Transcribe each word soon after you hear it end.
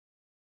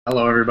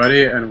Hello,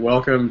 everybody, and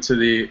welcome to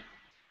the.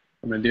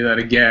 I'm going to do that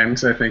again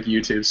because I think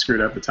YouTube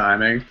screwed up the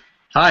timing.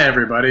 Hi,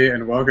 everybody,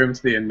 and welcome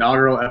to the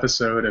inaugural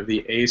episode of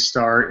the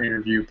A-Star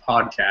Interview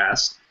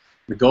podcast.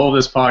 The goal of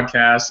this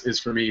podcast is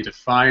for me to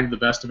find the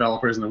best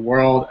developers in the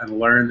world and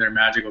learn their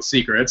magical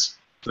secrets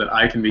so that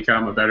I can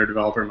become a better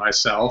developer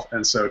myself,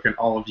 and so can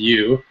all of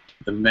you,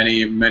 the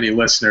many, many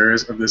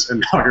listeners of this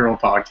inaugural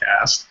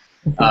podcast.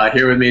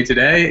 Here with me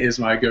today is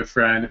my good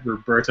friend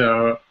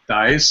Roberto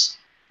Dice,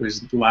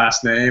 whose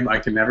last name I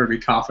can never be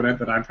confident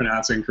that I'm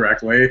pronouncing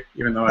correctly,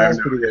 even though I've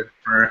known him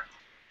for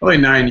probably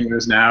 9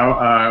 years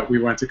now. We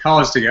went to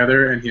college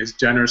together, and he has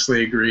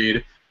generously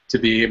agreed to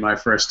be my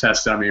first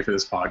test dummy for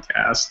this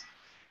podcast.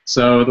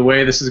 So the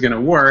way this is going to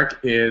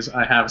work is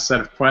I have a set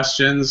of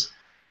questions.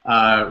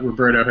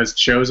 Roberto has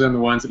chosen the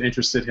ones that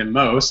interested him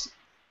most,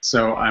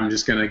 so I'm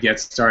just going to get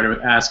started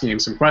with asking him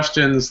some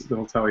questions that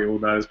will tell you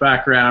about his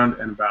background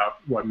and about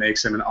what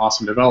makes him an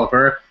awesome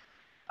developer.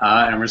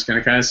 And we're just going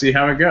to kind of see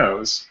how it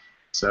goes.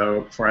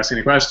 So before asking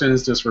any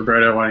questions, just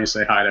Roberto, why don't you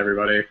say hi to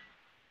everybody?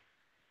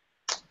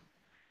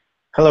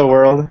 Hello,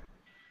 world.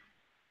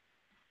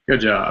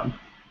 Good job.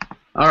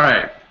 All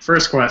right,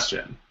 first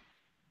question.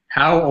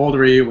 How old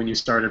were you when you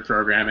started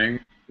programming?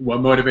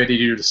 What motivated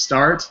you to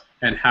start?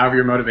 And how have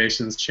your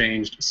motivations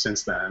changed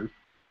since then?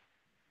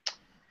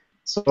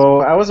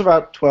 So I was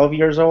about 12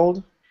 years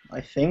old,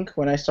 I think,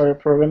 when I started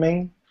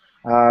programming.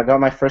 I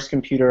got my first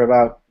computer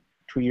about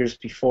 2 years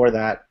before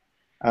that.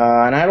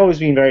 And I had always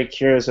been very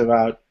curious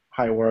about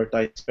how it worked.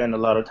 I spent a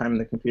lot of time in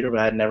the computer,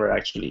 but I had never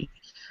actually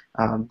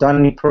done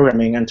any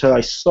programming until I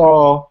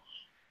saw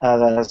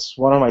that as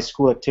one of my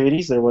school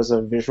activities, there was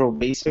a Visual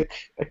Basic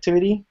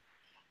activity.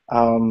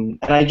 And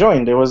I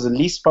joined. It was the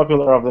least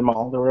popular of them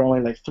all. There were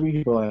only like 3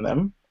 people in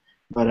them.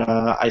 But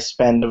I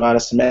spent about a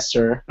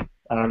semester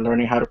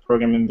learning how to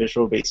program in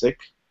Visual Basic.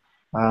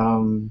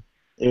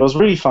 It was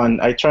really fun.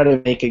 I tried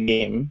to make a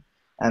game,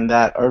 and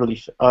that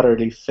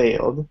utterly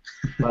failed.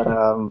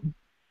 But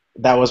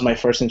that was my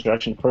first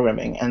introduction to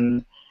programming.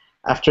 And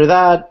after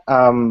that,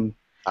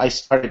 I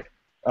started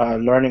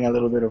learning a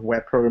little bit of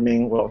web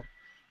programming, well,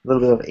 a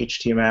little bit of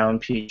HTML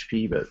and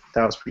PHP, but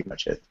that was pretty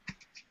much it.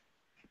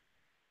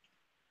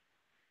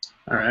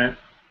 All right.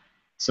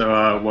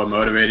 So what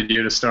motivated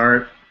you to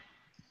start?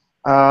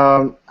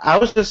 I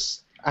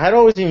had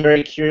always been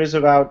very curious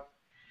about,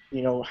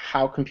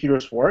 how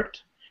computers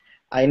worked.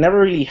 I never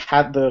really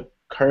had the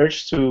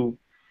courage to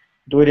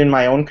do it in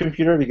my own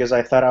computer because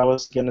I thought I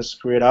was going to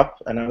screw it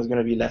up and I was going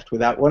to be left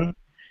without one.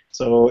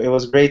 So it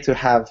was great to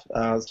have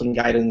some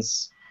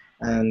guidance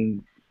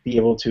and be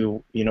able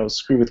to,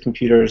 screw with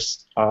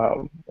computers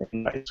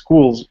in my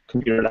school's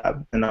computer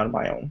lab and not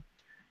my own.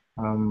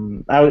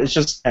 It's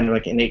just kind of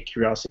like innate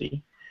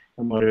curiosity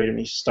that motivated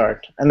me to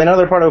start. And then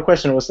another part of the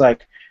question was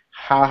like,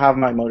 how have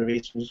my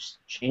motivations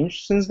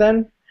changed since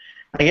then?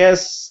 I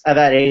guess at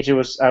that age I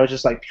was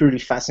just like purely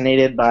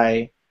fascinated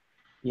by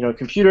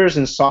computers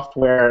and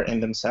software in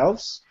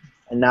themselves.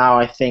 And now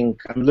I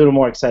think I'm a little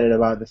more excited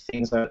about the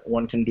things that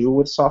one can do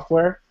with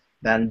software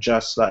than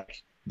just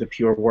like the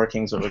pure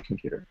workings of a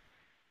computer.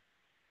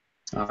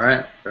 All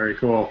right, very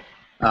cool.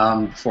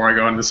 Before I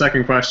go on to the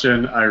second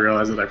question, I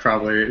realize that I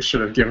probably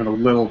should have given a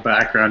little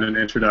background and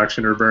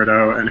introduction to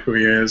Roberto and who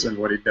he is and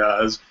what he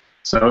does.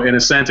 So in a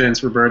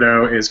sentence,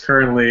 Roberto is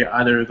currently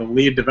either the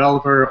lead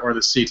developer or the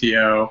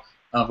CTO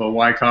of a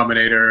Y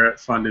Combinator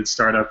funded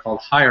startup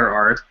called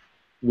HireArt,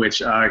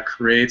 which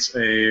creates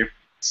a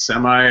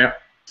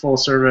semi-full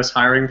service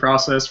hiring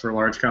process for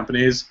large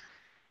companies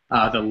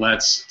that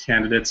lets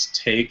candidates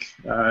take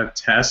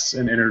tests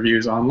and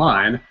interviews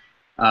online.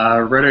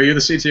 Roberto, are you the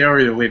CTO or are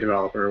you the lead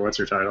developer? What's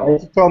your title?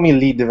 They call me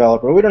lead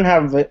developer. We don't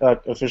have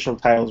official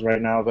titles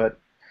right now, but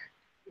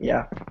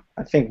yeah,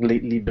 I think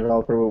lead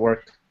developer will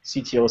work.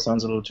 CTO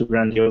sounds a little too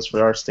grandiose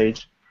for our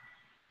stage.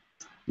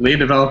 Lead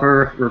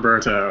developer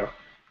Roberto.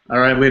 All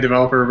right, lead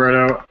developer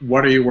Roberto,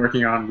 what are you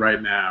working on right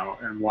now,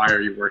 and why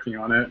are you working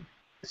on it?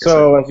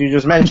 So, as you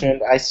just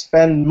mentioned, I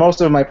spend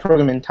most of my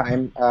programming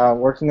time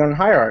working on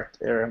HireArt.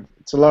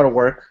 It's a lot of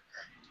work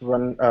to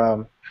run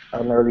an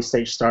early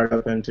stage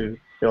startup and to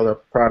build a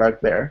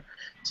product there.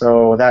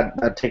 So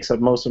that takes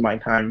up most of my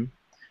time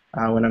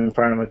when I'm in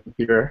front of a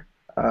computer.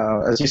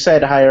 As you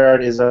said,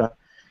 HireArt is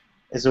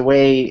a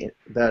way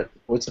that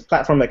it's a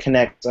platform that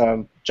connects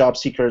job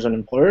seekers and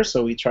employers.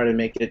 So we try to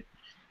make it,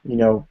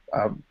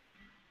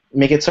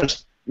 make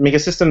a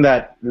system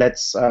that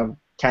lets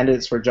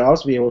candidates for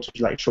jobs be able to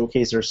like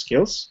showcase their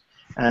skills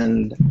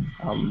and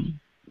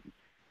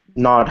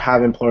not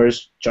have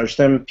employers judge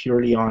them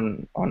purely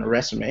on a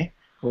resume,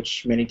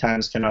 which many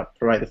times cannot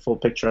provide the full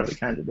picture of the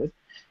candidate.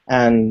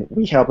 And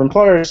we help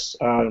employers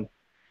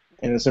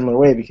in a similar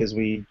way because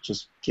we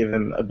just give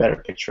them a better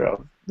picture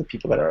of the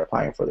people that are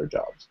applying for their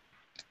jobs.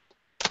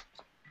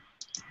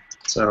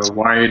 So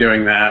why are you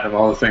doing that, of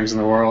all the things in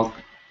the world?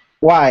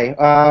 Why?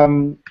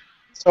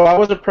 So I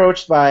was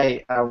approached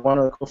by one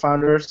of the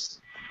co-founders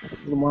a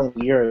little more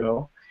than a year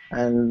ago,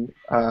 and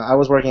I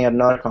was working at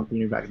another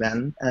company back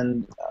then,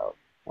 and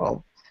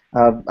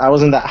I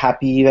wasn't that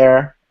happy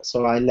there.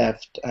 so I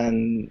left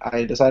and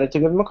I decided to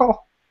give them a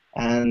call.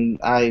 And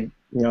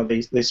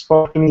they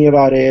spoke to me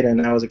about it,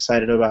 and I was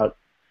excited about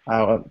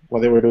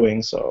what they were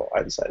doing, so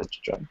I decided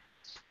to join.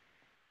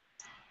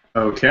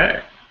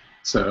 Okay.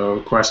 So,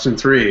 question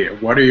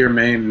 3. What are your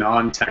main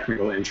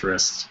non-technical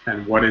interests,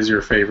 and what is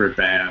your favorite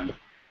band?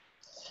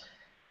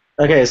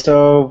 Okay,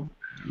 so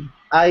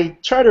I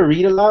try to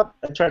read a lot.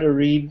 I try to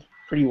read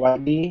pretty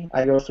widely.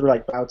 I go through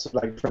like bouts of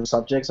like different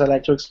subjects I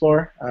like to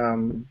explore.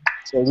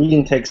 So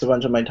reading takes a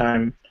bunch of my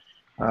time.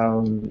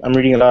 I'm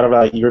reading a lot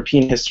of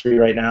European history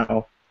right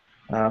now,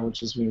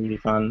 which is really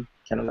fun.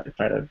 Kind of like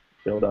try to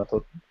build up a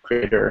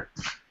greater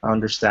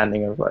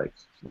understanding of like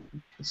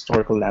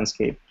historical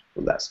landscape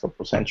for the last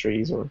couple of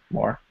centuries or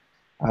more.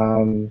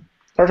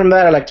 Apart from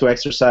that, I like to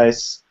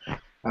exercise.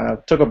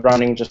 Took up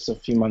running just a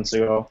few months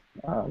ago.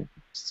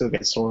 Still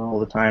get sore all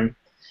the time.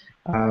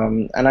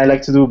 And I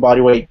like to do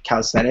bodyweight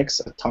calisthenics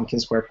at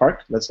Tompkins Square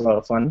Park. That's a lot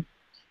of fun.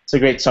 It's a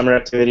great summer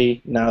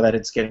activity. Now that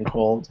it's getting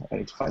cold, I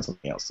need to find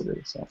something else to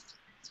do. So.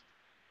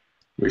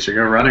 We should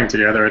go running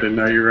together. I didn't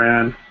know you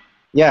ran.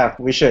 Yeah,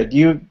 we should.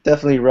 You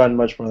definitely run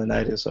much more than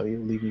I do, so you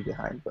leave me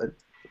behind. But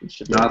we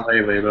should. Not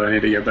lately, but I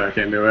need to get back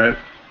into it.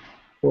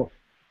 Cool.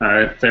 All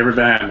right, favorite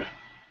band?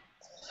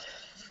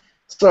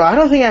 So I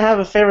don't think I have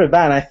a favorite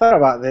band. I thought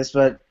about this,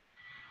 but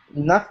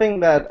nothing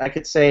that I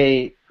could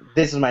say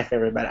this is my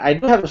favorite band. I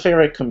do have a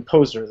favorite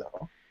composer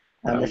though.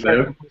 My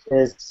favorite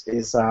composer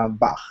is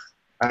Bach.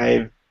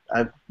 I've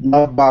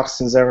loved Bach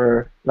since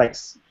ever, like,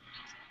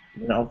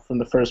 from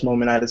the first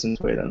moment I listened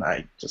to it, and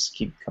I just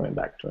keep coming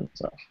back to him.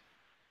 So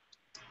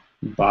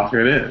Bach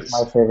it is.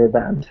 My favorite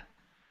band.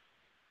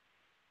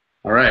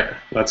 All right,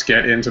 let's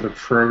get into the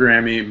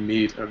programming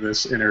meat of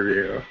this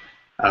interview.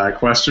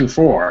 Question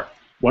 4.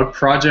 What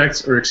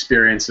projects or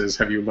experiences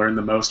have you learned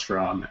the most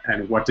from,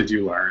 and what did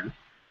you learn?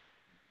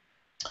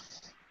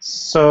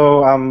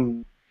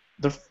 So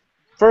the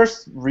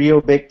first real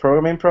big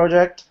programming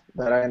project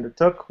that I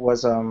undertook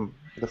was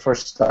the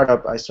first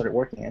startup I started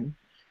working in.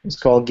 It's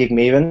called Gig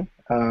Maven.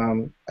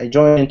 I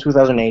joined in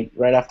 2008,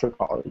 right after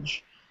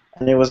college,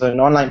 and it was an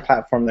online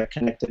platform that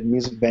connected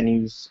music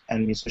venues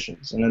and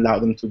musicians and allowed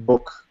them to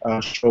book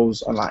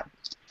shows online.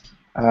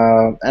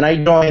 And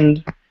I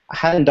joined. I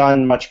hadn't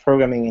done much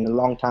programming in a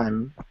long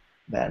time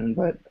then,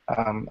 but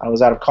I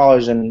was out of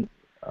college and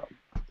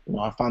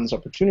I found this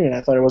opportunity and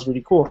I thought it was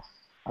really cool.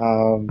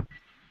 And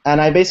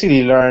I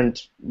basically learned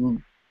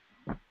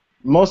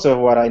most of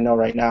what I know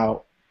right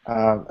now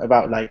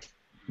about like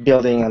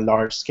building a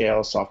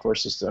large-scale software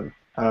system.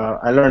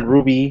 I learned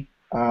Ruby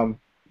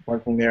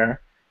working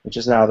there, which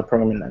is now the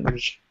programming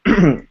language.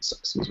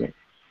 Excuse me,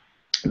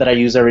 that I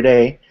use every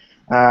day,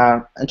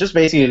 and just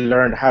basically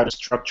learned how to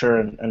structure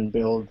and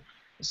build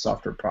a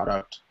software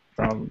product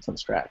from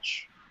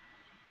scratch.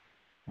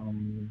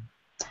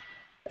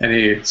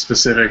 Any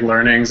specific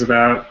learnings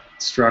about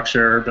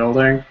structure or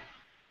building?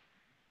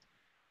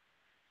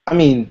 I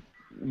mean,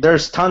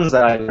 there's tons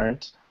that I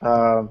learned.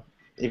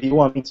 If you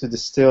want me to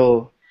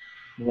distill,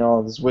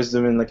 this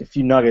wisdom in like a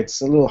few nuggets,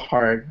 it's a little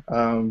hard.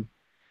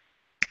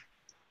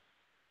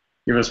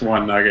 Give us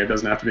one nugget. It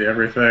doesn't have to be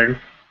everything.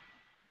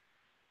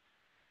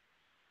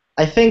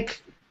 I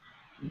think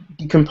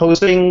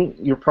decomposing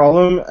your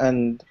problem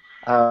and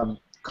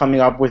coming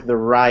up with the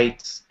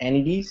right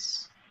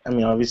entities. I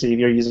mean, obviously, if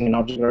you're using an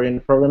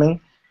object-oriented programming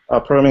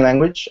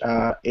language,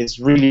 is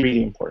really,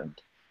 really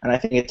important. And I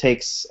think it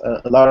takes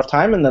a lot of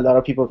time, and a lot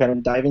of people kind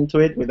of dive into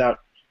it without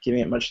giving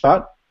it much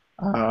thought.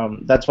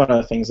 That's one of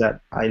the things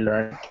that I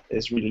learned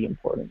is really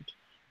important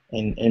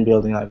in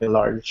building like a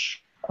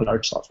large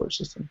software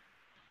system.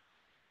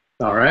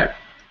 All right.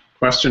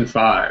 Question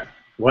 5.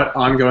 What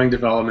ongoing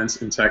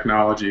developments in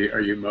technology are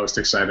you most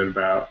excited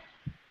about?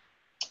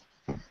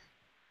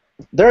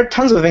 There are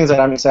tons of things that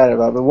I'm excited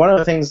about, but one of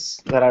the things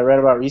that I read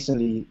about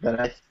recently that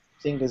I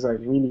think is like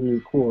really,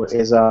 really cool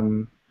is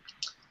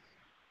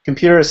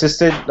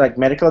computer-assisted like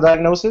medical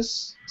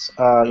diagnosis.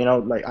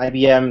 Like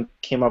IBM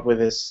came up with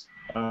this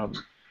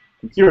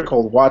computer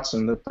called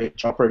Watson that played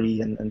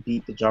Jeopardy and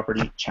beat the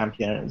Jeopardy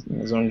champion in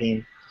his own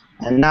game.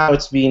 And now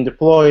it's being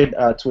deployed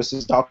to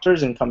assist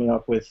doctors in coming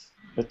up with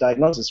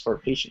diagnosis for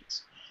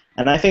patients.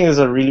 And I think it's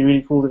a really,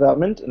 really cool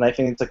development, and I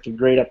think it's like a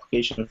great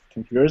application of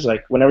computers.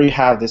 Like whenever you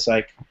have this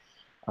like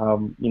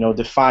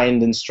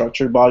defined and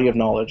structured body of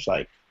knowledge,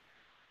 like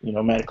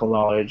medical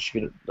knowledge,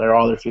 there are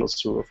other fields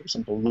too, for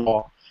example,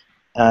 law,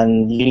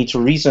 and you need to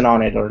reason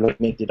on it or like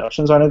make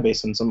deductions on it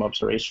based on some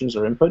observations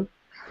or input.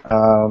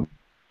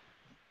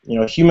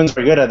 Humans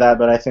are good at that,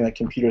 but I think that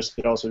computers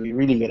could also be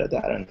really good at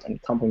that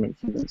and complement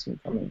humans in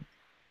coming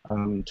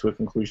to a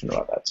conclusion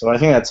about that. So I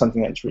think that's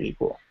something that's really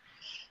cool.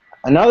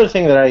 Another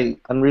thing that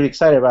I'm really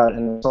excited about,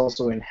 and it's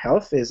also in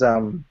health, is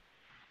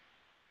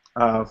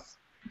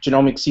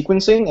genomic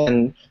sequencing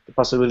and the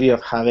possibility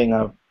of having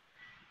a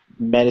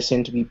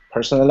medicine to be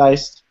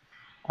personalized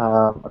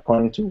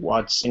according to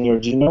what's in your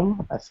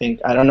genome.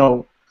 I don't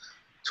know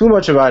too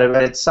much about it,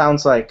 but it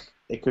sounds like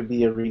it could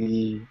be a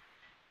really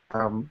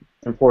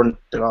important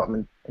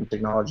development in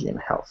technology and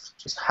health.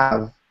 Just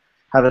have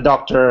a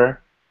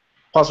doctor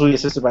possibly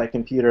assisted by a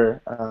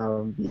computer,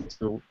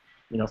 to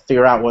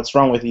figure out what's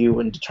wrong with you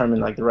and determine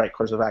like the right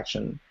course of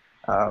action,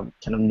 kind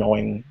of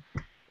knowing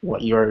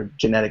what your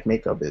genetic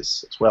makeup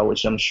is as well,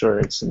 which I'm sure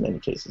it's in many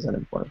cases an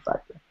important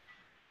factor.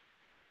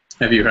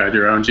 Have you had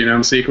your own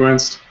genome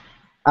sequenced?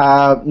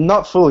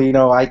 Not fully.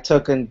 I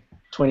took a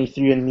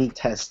 23andMe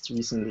test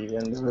recently,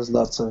 and there was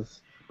lots of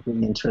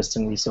really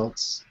interesting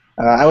results.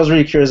 I was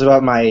really curious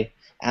about my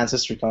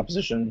ancestry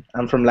composition.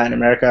 I'm from Latin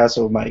America,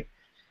 so my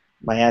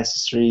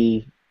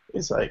ancestry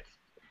is like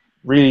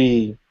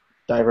really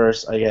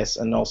diverse, I guess,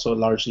 and also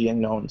largely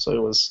unknown. So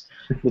it was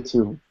good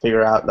to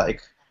figure out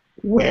like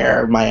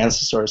where my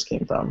ancestors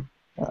came from.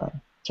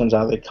 Turns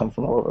out they come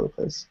from all over the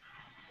place.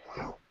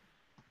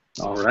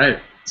 All right.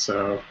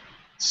 So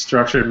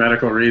structured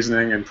medical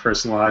reasoning and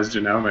personalized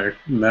genomic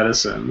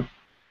medicine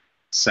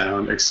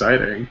sound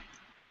exciting.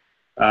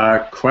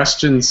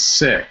 Question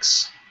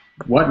 6.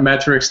 What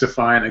metrics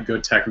define a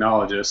good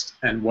technologist,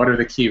 and what are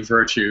the key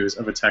virtues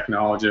of a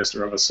technologist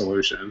or of a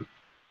solution?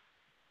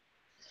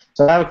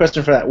 So I have a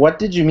question for that. What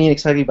did you mean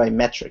exactly by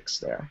metrics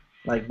there?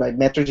 Like by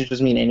metrics, you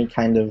just mean any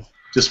kind of...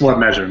 Just what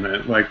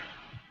measurement? Like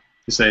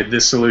you say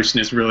this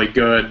solution is really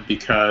good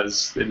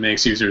because it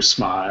makes users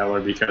smile, or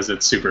because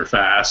it's super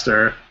fast,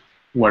 or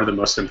what are the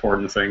most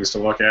important things to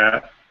look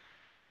at?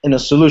 In a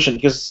solution,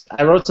 because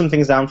I wrote some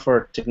things down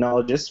for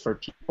technologists, for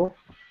people.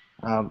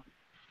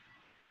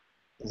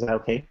 Is that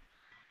okay?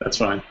 That's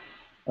fine.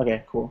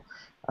 Okay, cool.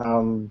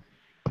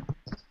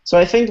 So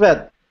I think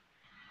that,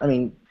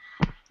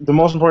 the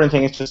most important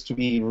thing is just to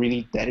be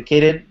really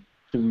dedicated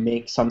to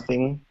make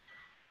something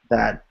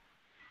that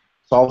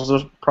solves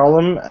the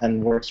problem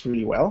and works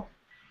really well.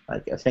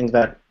 Like, I think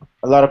that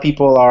a lot of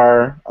people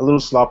are a little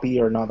sloppy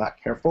or not that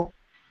careful,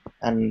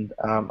 and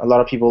a lot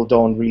of people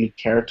don't really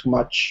care too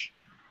much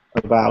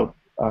about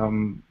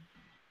the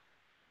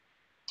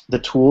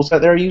tools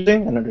that they're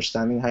using and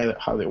understanding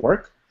how they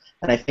work.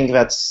 And I think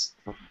that's,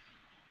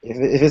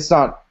 if it's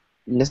not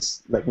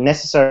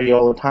necessary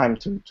all the time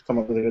to come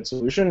up with a good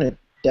solution, it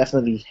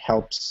definitely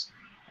helps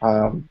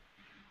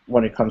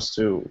when it comes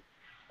to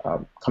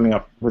coming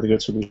up with a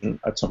good solution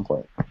at some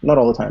point. Not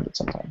all the time, but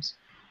sometimes.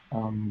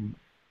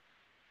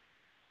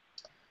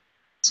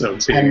 So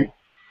being...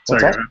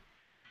 Sorry, go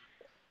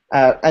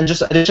ahead. And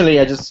just additionally,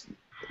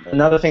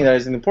 another thing that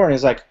is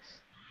important is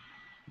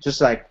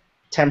just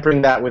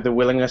tempering that with the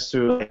willingness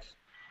to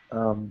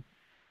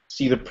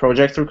see the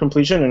project through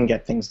completion and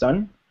get things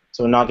done.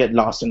 So not get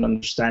lost in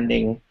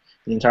understanding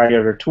the entirety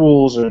of your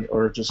tools,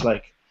 or just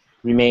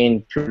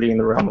remain purely in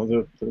the realm of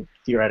the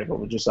theoretical,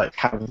 but just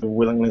have the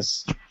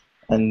willingness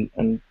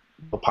and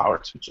the power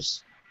to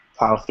just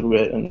plow through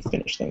it and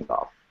finish things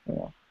off.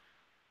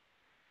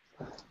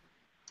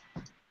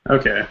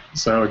 Okay,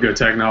 so a good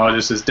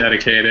technologist is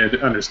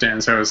dedicated,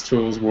 understands how his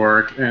tools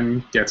work,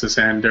 and gets his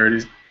hands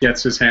dirty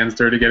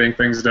getting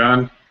things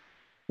done.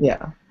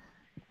 Yeah,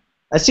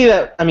 I see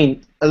that.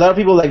 A lot of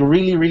people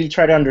really, really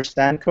try to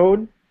understand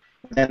code,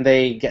 and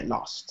they get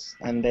lost,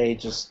 and they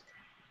just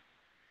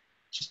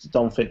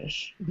don't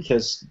finish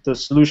because the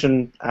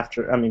solution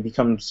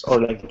becomes, or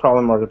the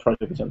problem or the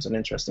project becomes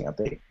uninteresting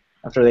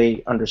after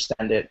they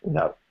understand it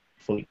without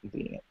fully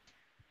completing it.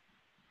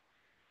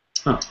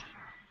 Huh.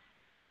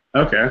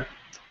 Okay.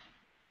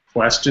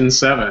 Question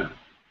 7.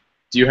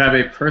 Do you have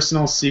a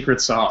personal secret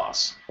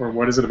sauce, or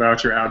what is it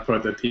about your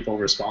output that people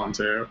respond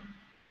to?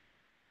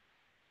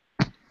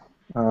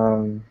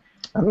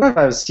 I don't know if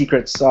I have a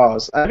secret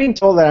sauce. I've been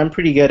told that I'm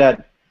pretty good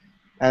at,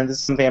 and this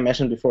is something I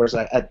mentioned before, is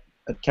at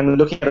kind of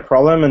looking at a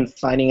problem and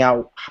finding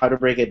out how to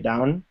break it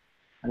down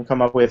and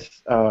come up with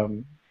a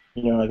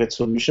good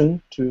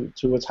solution to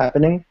what's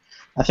happening.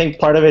 I think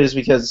part of it is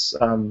because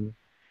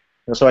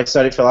so I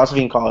studied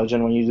philosophy in college,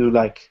 and when you do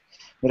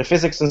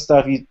metaphysics and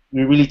stuff, we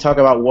really talk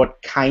about what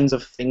kinds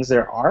of things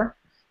there are,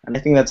 and I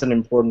think that's an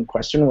important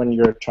question when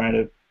you're trying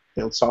to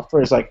build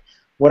software. Is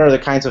what are the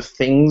kinds of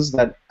things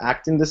that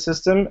act in the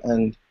system,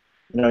 and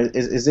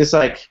is this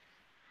an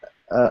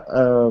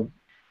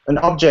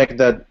object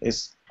that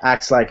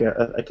acts like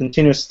a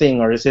continuous thing,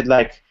 or is it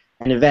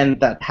an event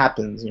that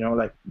happens?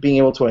 Being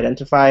able to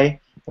identify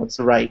what's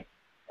the right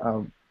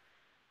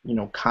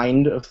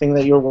kind of thing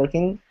that you're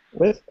working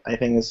with, I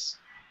think is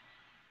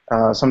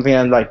something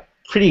I'm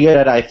pretty good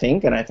at, I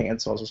think, and I think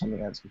it's also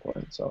something that's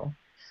important. So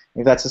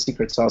if that's a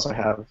secret sauce I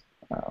have,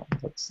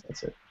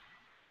 that's it.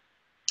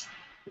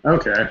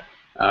 Okay.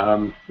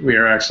 We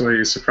are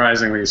actually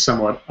surprisingly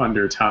somewhat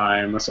under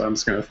time, so I'm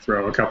just going to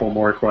throw a couple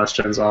more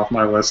questions off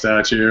my list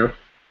at you.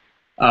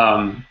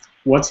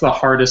 What's the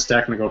hardest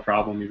technical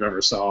problem you've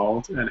ever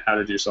solved, and how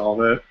did you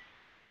solve it?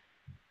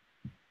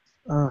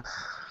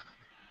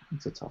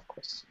 That's a tough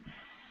question.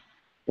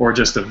 Or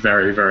just a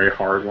very, very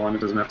hard one.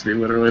 It doesn't have to be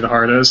literally the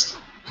hardest.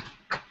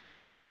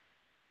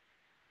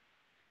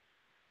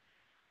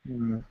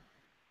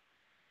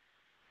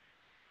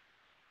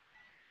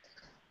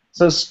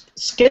 So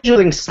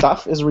scheduling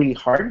stuff is really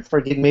hard.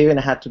 For Gitmaven,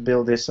 I had to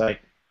build this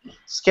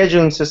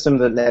scheduling system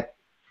that let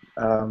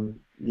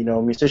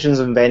musicians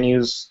and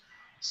venues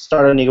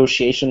start a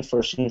negotiation for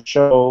a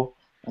show,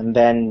 and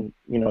then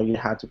you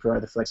had to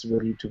provide the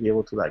flexibility to be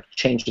able to like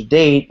change the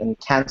date and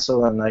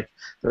cancel, and like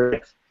there are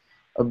like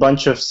a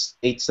bunch of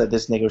states that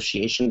this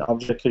negotiation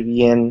object could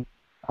be in,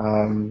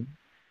 um,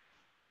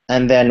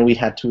 and then we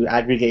had to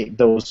aggregate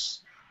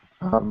those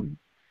um,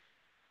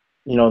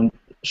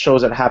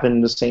 shows that happen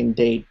in the same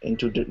date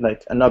into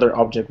like another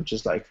object, which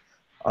is like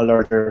a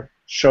larger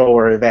show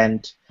or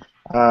event.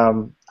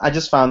 I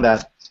just found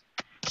that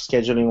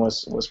scheduling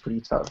was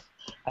pretty tough.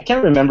 I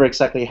can't remember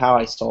exactly how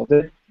I solved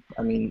it.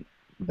 I mean,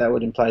 that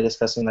would imply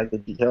discussing like the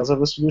details of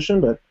the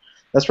solution, but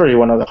that's really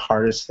one of the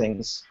hardest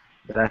things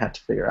that I had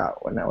to figure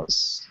out when I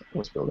was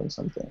building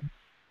something.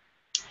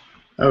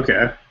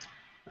 Okay.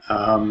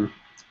 Another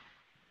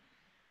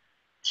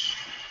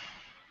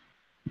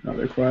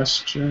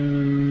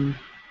question.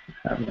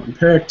 I have one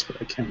picked,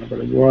 but I can't remember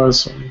what it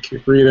was, so I'm going to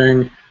keep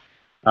reading.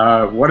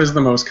 What is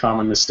the most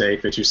common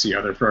mistake that you see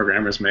other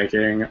programmers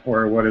making,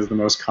 or what is the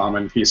most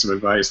common piece of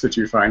advice that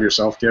you find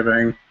yourself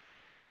giving?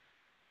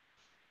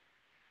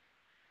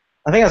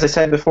 I think, as I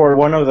said before,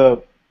 one of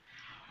the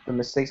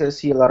mistakes I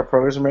see a lot of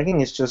programmers are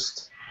making is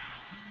just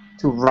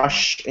to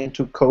rush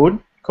into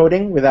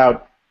coding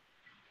without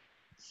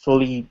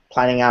fully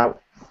planning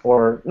out,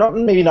 or not,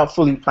 maybe not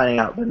fully planning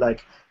out, but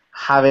like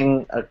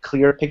having a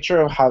clear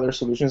picture of how their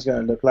solution is going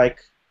to look like,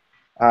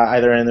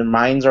 either in their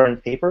minds or in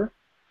paper.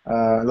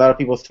 A lot of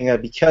people think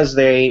that because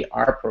they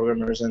are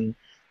programmers and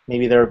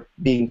maybe they're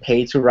being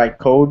paid to write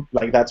code,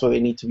 like that's what they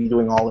need to be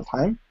doing all the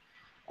time.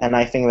 And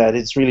I think that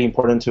it's really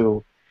important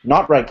to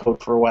not write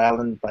code for a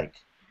while and like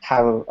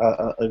have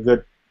a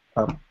good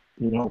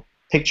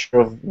picture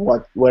of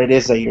what it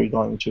is that you're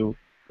going to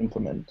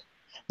implement.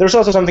 There's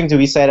also something to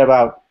be said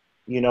about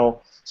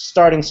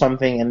starting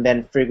something and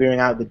then figuring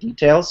out the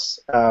details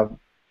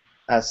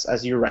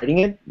as you're writing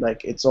it.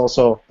 Like it's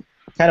also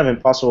kind of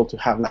impossible to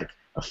have like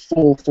a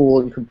full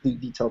and complete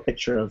detailed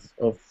picture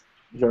of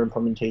your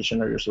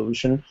implementation or your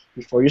solution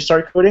before you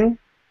start coding.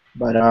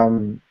 But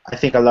I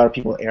think a lot of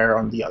people err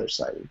on the other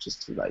side, which is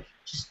to like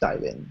just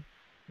dive in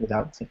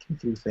without thinking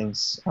through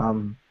things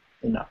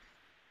enough.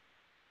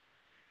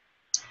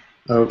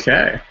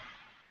 Okay.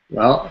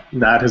 Well,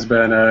 that has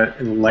been an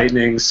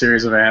enlightening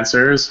series of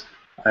answers.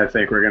 I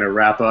think we're going to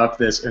wrap up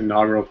this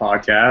inaugural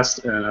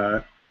podcast.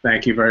 And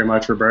thank you very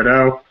much,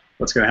 Roberto.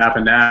 What's going to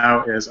happen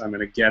now is I'm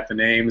going to get the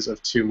names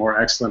of two more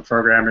excellent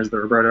programmers that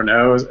Roberto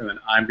knows, and then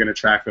I'm going to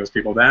track those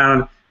people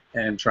down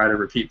and try to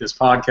repeat this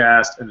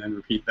podcast and then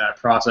repeat that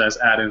process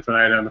ad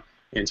infinitum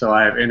until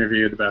I have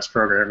interviewed the best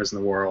programmers in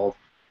the world.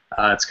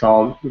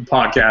 The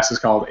podcast is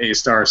called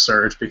A-Star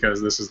Search because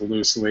this is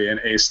loosely an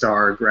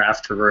A-star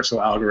graph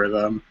traversal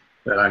algorithm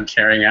that I'm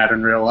carrying out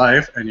in real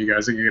life, and you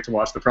guys are going to get to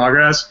watch the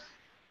progress.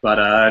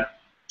 But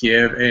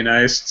give a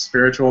nice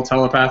spiritual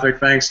telepathic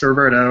thanks to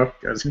Roberto,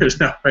 because there's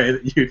no way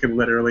that you can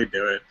literally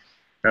do it,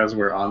 because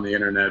we're on the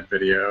internet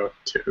video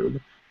tube.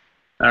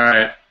 All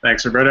right,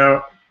 thanks,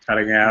 Roberto.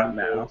 Cutting out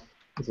now.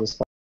 This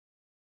is